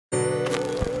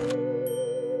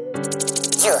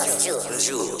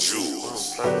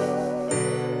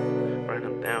Ran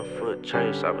them down for a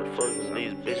chase. I've been fucking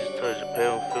these bitches, touch your pay,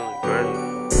 I'm feeling great.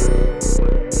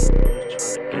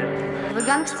 Вы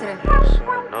гангстеры?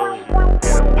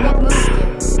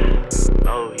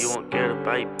 No, you won't get a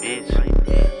bite, bitch.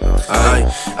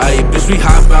 Ayy, bitch, we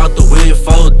hop out the whip,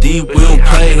 4 deep, we don't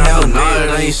play, hell nah,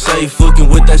 it ain't safe, fucking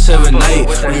with that 7-8.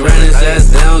 We ran his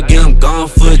ass down, get him gone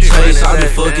for a chase. I been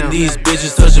fucking these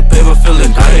bitches, touch your paper,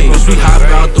 feeling great. Bitch, we hop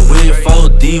out the whip, 4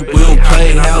 deep, we don't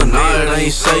play, hell nah, it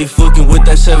ain't safe, fucking with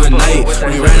that 7-8.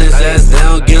 We ran his ass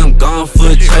down, get him gone for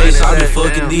a chase. I been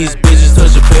fucking these bitches,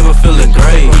 touch your paper, feeling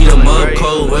great. Heat him up,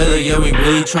 cold weather, yeah, we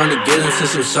really tryna get him.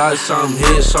 Since some shots, saw him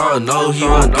hit, so I know he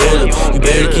won't get him. You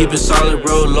better keep it solid,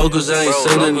 bro, locals ain't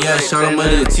sending, yeah, shot him at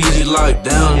the TG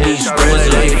lockdown. These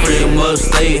spreads ain't free him up,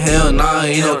 stay, hell nah,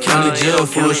 ain't no county jail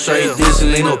for a straight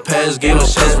distance, ain't no pass, game of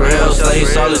Shells4Hell. Stay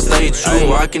solid, stay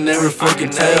true, I can never fucking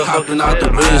tell. Hopping out the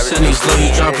whip, sending slow,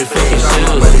 you dropping fucking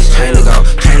shells. But it's train to go,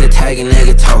 train to tag a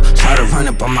nigga toe. Try to run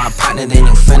up on my partner, then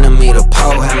you finna meet a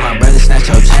pole. Had my brother snatch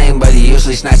your chain, but he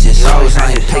usually snatching souls.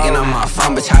 I ain't picking on my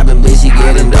phone, bitch, I been busy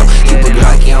getting dough. Keep a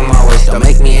Glocky on my waist, don't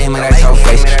make me aim it at your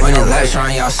face. Running laps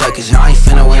around y'all suckers, y'all ain't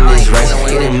finna win this race.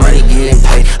 Getting money, getting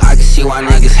paid, I can see why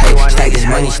niggas hate. Stack this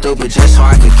money stupid just so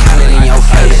I can count it in your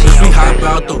face. Since we hop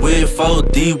out the whip, 4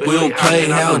 deep, we don't play,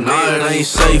 hell nah, it ain't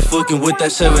safe, fucking with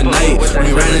that 7-8.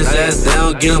 We ran his ass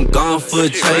down, get him gone for a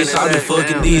chase. I been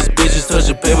fucking these bitches, touch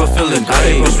your paper, feeling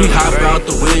great. Bitch, we hop out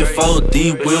the whip, 4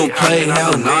 deep, we don't play,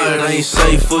 hell nah, it ain't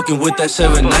safe, fucking with that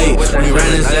 7-8. We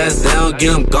ran his ass down,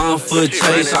 get him gone for a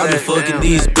chase. I been fucking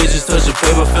these bitches, touch your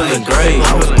paper, feeling great.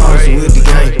 I was posted with the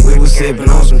gang, we was sipping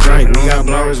on some drink. We got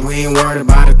blowers, we ain't worried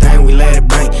about a thing, we let it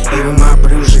bang. Even my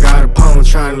producer got a poem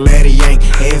trying to let it yank.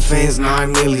 Head fans,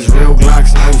 9 millies, real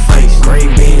Glocks, no face.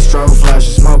 Green beans, strobe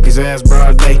flashes, smoke his ass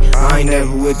broad day. I ain't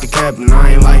never with the captain,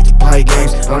 I ain't like to play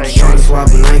games. I'm just trying to swap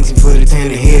a 19 for the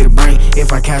 10 and hit a brain.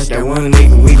 If I catch that one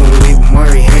nigga, we gon' leave him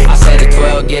where he hang. I said a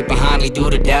 12, get behind me, do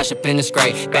the dash up in the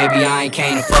scrape. Baby, I ain't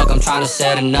came to fuck, I'm trying to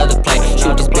set another play.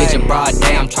 Shoot this bitch in broad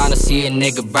day, I'm trying to see a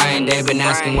nigga brain. They been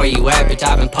asking where you at, bitch,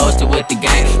 I been posted with the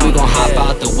gang. We gon' hop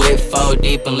out the whip, 4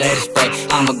 deep and let it spray.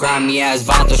 I'm a grimy ass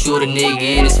Vato, shoot a nigga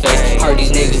in his face. Heard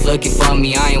these niggas looking for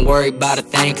me, I ain't worried about a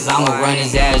thing, cause I'ma run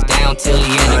his ass down till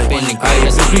he end up in the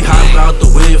grave. Since we hop out the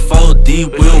whip, 4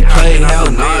 deep, we don't play,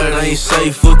 hell nah, it ain't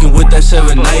safe, fucking with that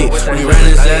 7-8. We ran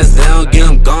his ass down, get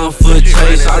him gone for a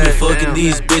chase. I been fucking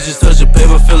these bitches, touch your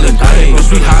paper, feeling great.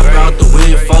 Bitch, we hop out the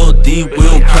whip, 4 deep, we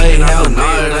don't play, hell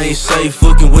nah, it ain't safe,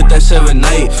 fucking with that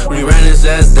 7-8. We ran his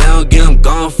ass down, get him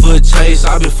gone for a chase.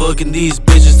 I been fucking these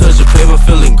bitches, touch your paper,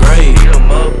 feeling great. Heat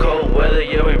him up, cold weather,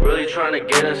 yeah, we really tryna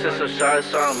get him. Since some shots,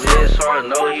 saw him hit, so I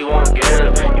know he won't get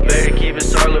him. You better keep it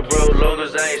solid, bro,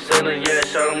 logos ain't sending, yeah,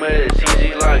 shot him at the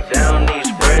TG lockdown. These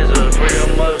spreads up, free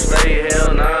him up, stay,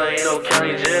 hell nah, ain't no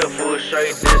county jail for a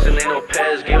straight distance, ain't no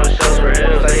pass, give him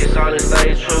Shells4Hell. Stay solid,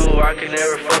 stay true, I can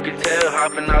never fucking tell.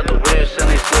 Hopping out the whip,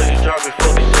 sending slow, you dropping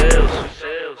fucking shells.